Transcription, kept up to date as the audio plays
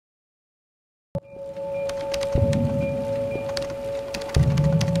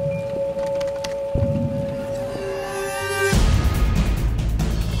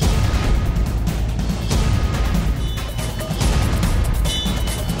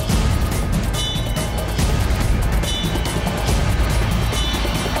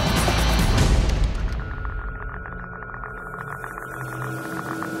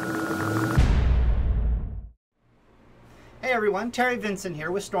everyone, Terry Vinson here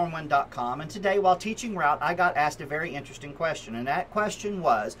with Stormwind.com, and today while teaching route I got asked a very interesting question, and that question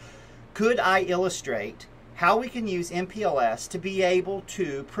was, could I illustrate how we can use MPLS to be able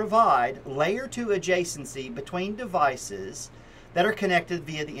to provide layer 2 adjacency between devices that are connected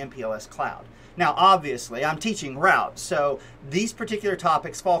via the MPLS cloud. Now obviously I'm teaching route, so these particular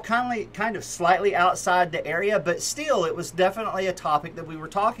topics fall kind of slightly outside the area, but still it was definitely a topic that we were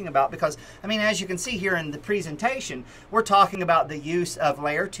talking about because, I mean, as you can see here in the presentation, we're talking about the use of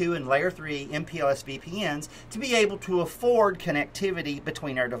layer 2 and layer 3 MPLS VPNs to be able to afford connectivity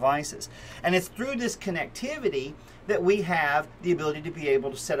between our devices. And it's through this connectivity that we have the ability to be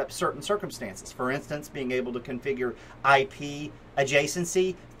able to set up certain circumstances. For instance, being able to configure IP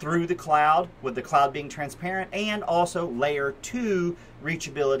adjacency through the cloud, with the cloud being transparent, and also layer 2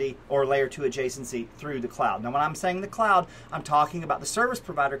 reachability or layer 2 adjacency through the cloud. Now when I'm saying the cloud, I'm talking about the service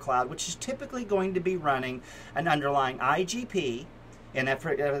provider cloud, which is typically going to be running an underlying IGP. And for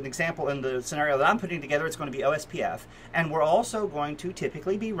an example, in the scenario that I'm putting together, it's going to be OSPF, and we're also going to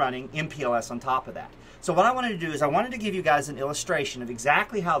typically be running MPLS on top of that. So what I wanted to do is I wanted to give you guys an illustration of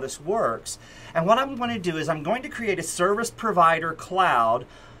exactly how this works, and what I'm going to do is I'm going to create a service provider cloud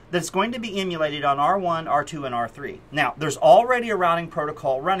that's going to be emulated on R1, R2, and R3. Now, there's already a routing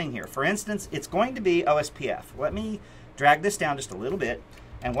protocol running here. For instance, it's going to be OSPF. Let me drag this down just a little bit,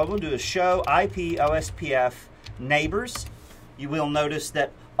 and what we'll do is show IP OSPF neighbors. You will notice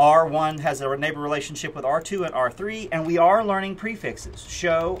that R1 has a neighbor relationship with R2 and R3, and we are learning prefixes.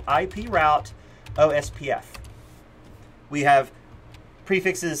 Show IP route OSPF. We have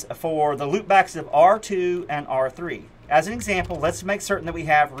prefixes for the loopbacks of R2 and R3. As an example, let's make certain that we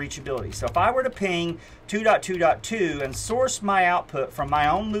have reachability. So if I were to ping 2.2.2 and source my output from my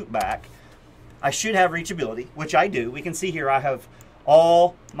own loopback, I should have reachability, which I do. We can see here I have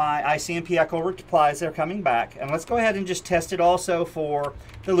all my ICMP echo replies that are coming back, and let's go ahead and just test it also for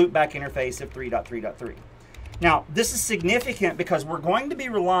the loopback interface of 3.3.3. Now this is significant because we're going to be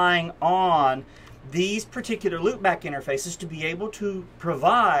relying on these particular loopback interfaces to be able to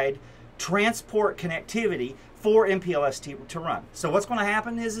provide transport connectivity for MPLS to run. So what's going to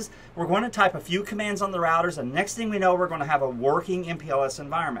happen is we're going to type a few commands on the routers, and next thing we know, we're going to have a working MPLS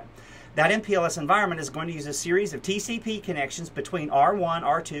environment. That MPLS environment is going to use a series of TCP connections between R1,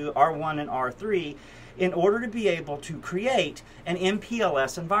 R2, R1, and R3 in order to be able to create an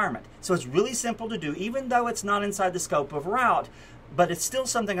MPLS environment. So it's really simple to do, even though it's not inside the scope of route, but it's still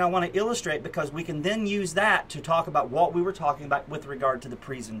something I want to illustrate because we can then use that to talk about what we were talking about with regard to the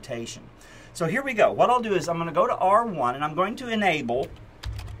presentation. So here we go. What I'll do is I'm going to go to R1 and I'm going to enable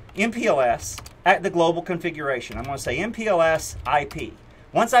MPLS at the global configuration. I'm going to say MPLS IP.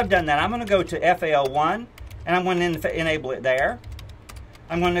 Once I've done that, I'm going to go to FAO1 and I'm going to enable it there.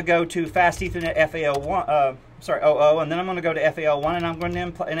 I'm going to go to Fast Ethernet FAO1, OO, and then I'm going to go to FAO1 and I'm going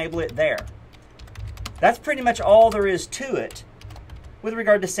to enable it there. That's pretty much all there is to it with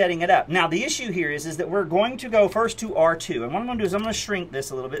regard to setting it up. Now the issue here is that we're going to go first to R2, and what I'm going to do is I'm going to shrink this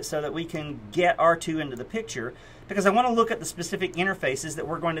a little bit so that we can get R2 into the picture, because I want to look at the specific interfaces that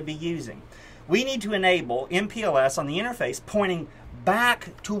we're going to be using. We need to enable MPLS on the interface pointing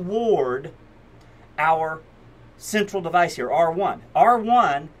back toward our central device here, R1.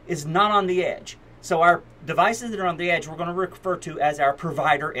 R1 is not on the edge. So our devices that are on the edge we're going to refer to as our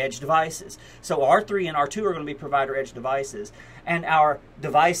provider edge devices. So R3 and R2 are going to be provider edge devices, and our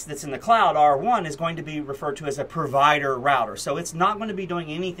device that's in the cloud, R1, is going to be referred to as a provider router. So it's not going to be doing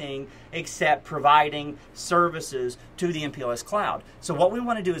anything except providing services to the MPLS cloud. So what we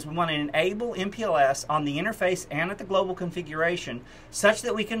want to do is we want to enable MPLS on the interface and at the global configuration such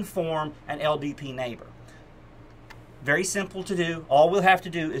that we can form an LDP neighbor. Very simple to do. All we'll have to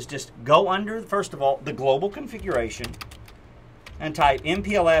do is just go under, first of all, the global configuration and type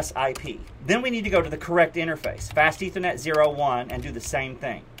MPLS IP. Then we need to go to the correct interface, Fast Ethernet 01, and do the same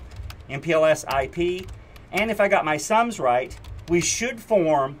thing. MPLS IP, and if I got my sums right, we should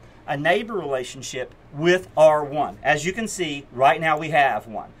form a neighbor relationship with R1. As you can see, right now we have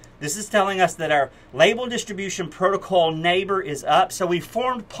one. This is telling us that our label distribution protocol neighbor is up, so we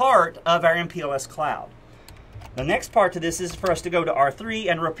formed part of our MPLS cloud. The next part to this is for us to go to R3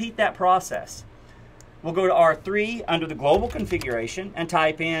 and repeat that process. We'll go to R3 under the global configuration and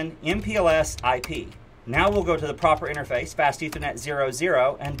type in MPLS IP. Now we'll go to the proper interface, Fast Ethernet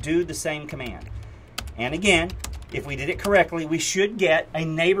 00, and do the same command. And again, if we did it correctly, we should get a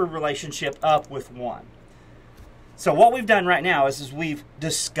neighbor relationship up with 1. So what we've done right now is we've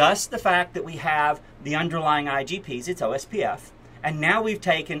discussed the fact that we have the underlying IGPs, it's OSPF, and now we've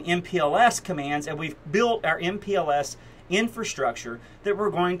taken MPLS commands and we've built our MPLS infrastructure that we're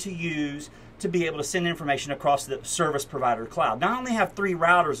going to use to be able to send information across the service provider cloud. Now, I only have 3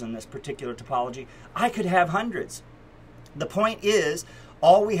 routers in this particular topology. I could have hundreds. The point is,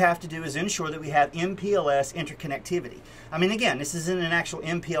 all we have to do is ensure that we have MPLS interconnectivity. I mean, again, this isn't an actual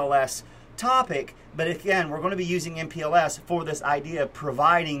MPLS topic, but again, we're going to be using MPLS for this idea of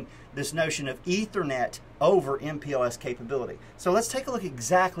providing this notion of Ethernet over MPLS capability. So let's take a look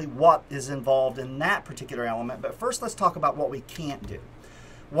exactly what is involved in that particular element, but first let's talk about what we can't do.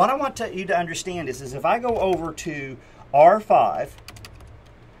 What I want you to understand is if I go over to R5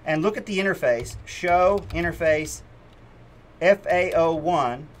 and look at the interface, show interface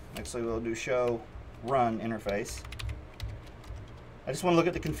FAO1, actually we'll do show run interface. I just want to look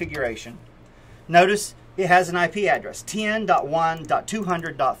at the configuration. Notice it has an IP address,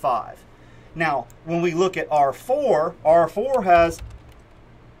 10.1.200.5. Now, when we look at R4, R4 has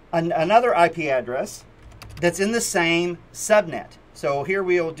another IP address that's in the same subnet. So here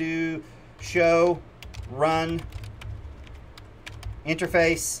we'll do show run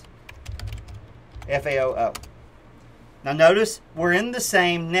interface FAO. Now notice we're in the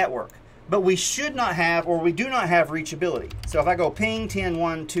same network, but we should not have, or we do not have reachability. So if I go ping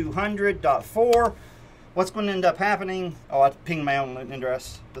 10.1.200.4, what's going to end up happening? Oh, I ping my own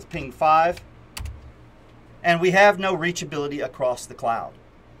address. Let's ping 5. And we have no reachability across the cloud.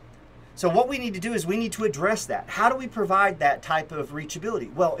 So what we need to do is we need to address that. How do we provide that type of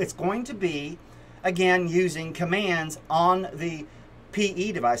reachability? Well, it's going to be, again, using commands on the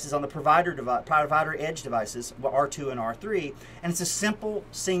PE devices, on the provider edge devices, R2 and R3, and it's a simple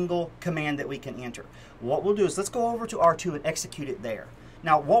single command that we can enter. What we'll do is let's go over to R2 and execute it there.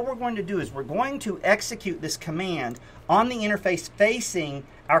 Now, what we're going to do is we're going to execute this command on the interface facing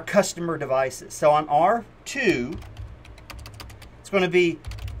our customer devices. So on R2, it's going to be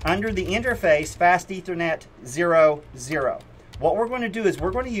under the interface fast Ethernet 00. What we're going to do is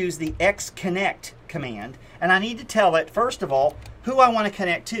we're going to use the xconnect command, and I need to tell it, first of all, who I want to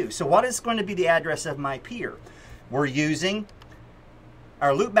connect to. So what is going to be the address of my peer? We're using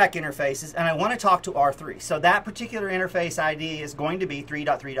our loopback interfaces, and I want to talk to R3. So that particular interface ID is going to be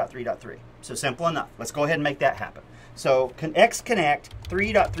 3.3.3.3. So simple enough. Let's go ahead and make that happen. So xconnect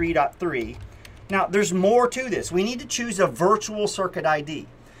 3.3.3. Now there's more to this. We need to choose a virtual circuit ID.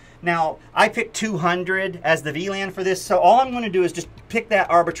 Now, I picked 200 as the VLAN for this, so all I'm going to do is just pick that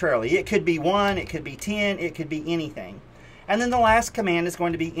arbitrarily. It could be 1, it could be 10, it could be anything. And then the last command is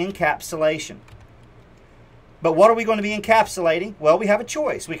going to be encapsulation. But what are we going to be encapsulating? Well, we have a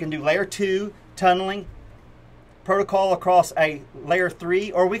choice. We can do layer 2 tunneling protocol across a layer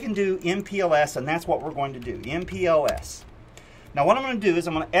 3, or we can do MPLS, and that's what we're going to do, MPLS. Now, what I'm going to do is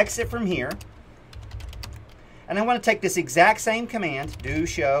I'm going to exit from here. And I want to take this exact same command, do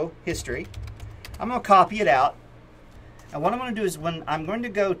show history. I'm going to copy it out. And what I'm going to do is when I'm going to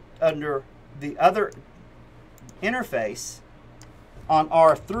go under the other interface on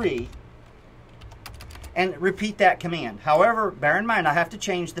R3 and repeat that command. However, bear in mind I have to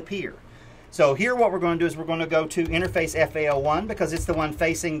change the peer. So here what we're going to do is we're going to go to interface FAO1 because it's the one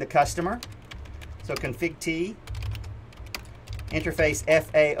facing the customer. So config T, interface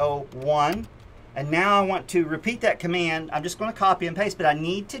FAO1. And now I want to repeat that command. I'm just going to copy and paste, but I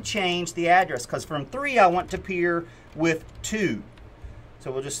need to change the address because from 3 I want to peer with 2.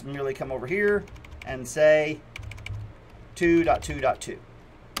 So we'll just merely come over here and say 2.2.2.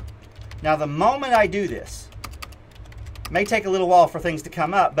 Now the moment I do this, it may take a little while for things to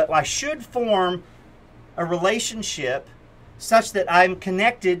come up, but I should form a relationship such that I'm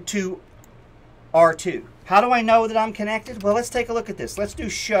connected to R2. How do I know that I'm connected? Well, let's take a look at this. Let's do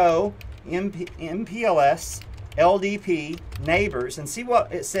show MPLS LDP neighbors and see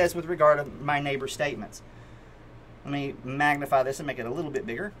what it says with regard to my neighbor statements. Let me magnify this and make it a little bit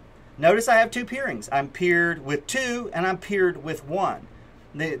bigger. Notice I have 2 peerings. I'm peered with 2 and I'm peered with 1.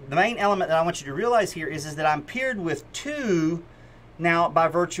 The main element that I want you to realize here is that I'm peered with 2 now by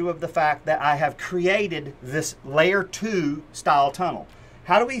virtue of the fact that I have created this layer 2 style tunnel.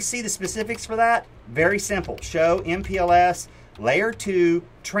 How do we see the specifics for that? Very simple. Show MPLS layer 2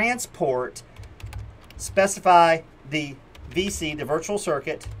 transport, specify the VC, the virtual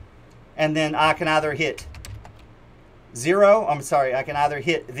circuit, and then I can either hit I can either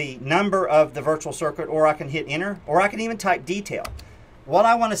hit the number of the virtual circuit, or I can hit enter, or I can even type detail. What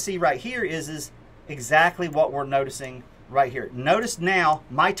I want to see right here is exactly what we're noticing right here. Notice now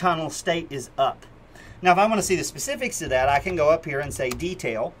my tunnel state is up. Now if I want to see the specifics of that, I can go up here and say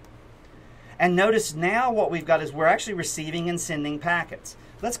detail. And notice now what we've got is we're actually receiving and sending packets.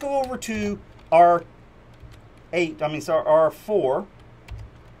 Let's go over to R4.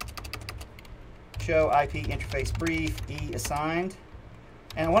 Show IP interface brief, E assigned.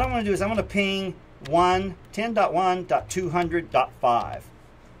 And what I'm going to do is I'm going to ping 10.1.200.5.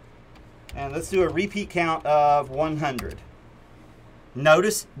 And let's do a repeat count of 100.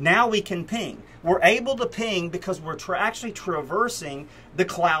 Notice now we can ping. We're able to ping because we're actually traversing the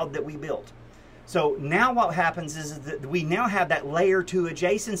cloud that we built. So now what happens is that we now have that layer 2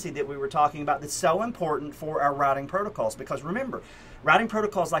 adjacency that we were talking about that's so important for our routing protocols. Because remember, routing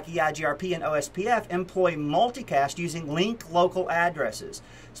protocols like EIGRP and OSPF employ multicast using link local addresses.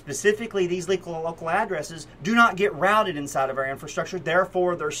 Specifically, these link local addresses do not get routed inside of our infrastructure.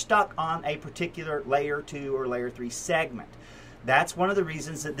 Therefore, they're stuck on a particular layer 2 or layer 3 segment. That's one of the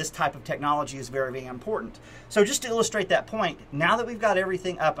reasons that this type of technology is very, very important. So just to illustrate that point, now that we've got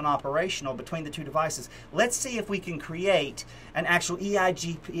everything up and operational between the two devices, let's see if we can create an actual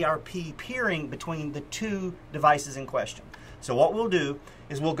EIGRP peering between the two devices in question. So what we'll do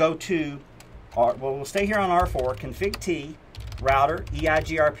is we'll go to, we'll stay here on R4, config T, router,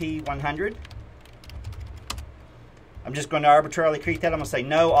 EIGRP 100. I'm just going to arbitrarily create that. I'm going to say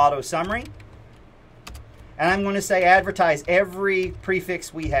no auto summary. And I'm going to say advertise every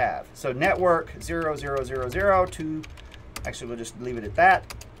prefix we have. So network 0000 actually we'll just leave it at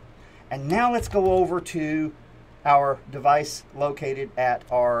that. And now let's go over to our device located at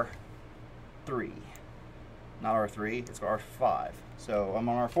R3. Not R3, it's R5. So I'm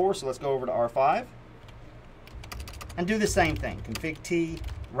on R4, so let's go over to R5. And do the same thing. Config T,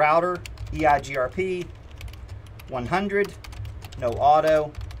 router, EIGRP, 100, no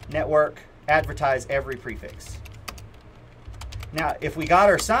auto, network, advertise every prefix. Now, if we got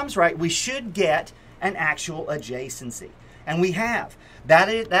our sums right, we should get an actual adjacency. And we have. That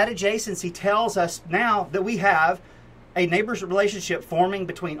adjacency tells us now that we have a neighbors relationship forming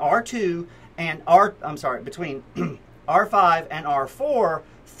between R2 and between R5 and R4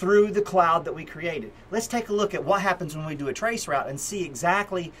 through the cloud that we created. Let's take a look at what happens when we do a trace route and see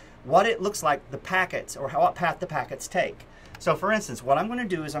exactly what it looks like the packets, or what path the packets take. So for instance, what I'm going to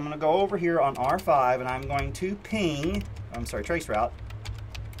do is I'm going to go over here on R5 and I'm going to ping, trace route,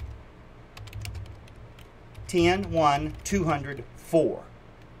 10.1.204.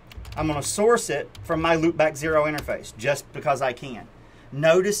 I'm going to source it from my loopback 0 interface, just because I can.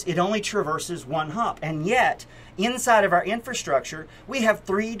 Notice it only traverses one hop, and yet inside of our infrastructure we have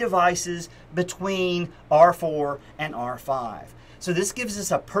 3 devices between R4 and R5. So this gives us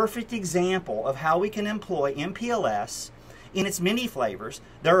a perfect example of how we can employ MPLS in its many flavors.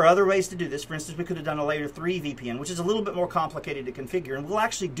 There are other ways to do this. For instance, we could have done a layer 3 VPN, which is a little bit more complicated to configure, and we'll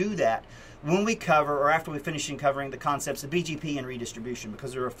actually do that when we cover, or after we finish covering the concepts of BGP and redistribution,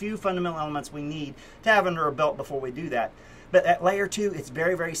 because there are a few fundamental elements we need to have under our belt before we do that. But at layer 2, it's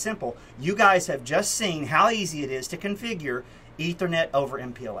very, very simple. You guys have just seen how easy it is to configure Ethernet over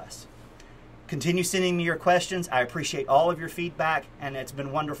MPLS. Continue sending me your questions. I appreciate all of your feedback, and it's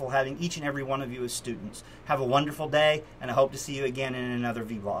been wonderful having each and every one of you as students. Have a wonderful day, and I hope to see you again in another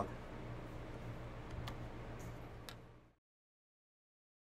vlog.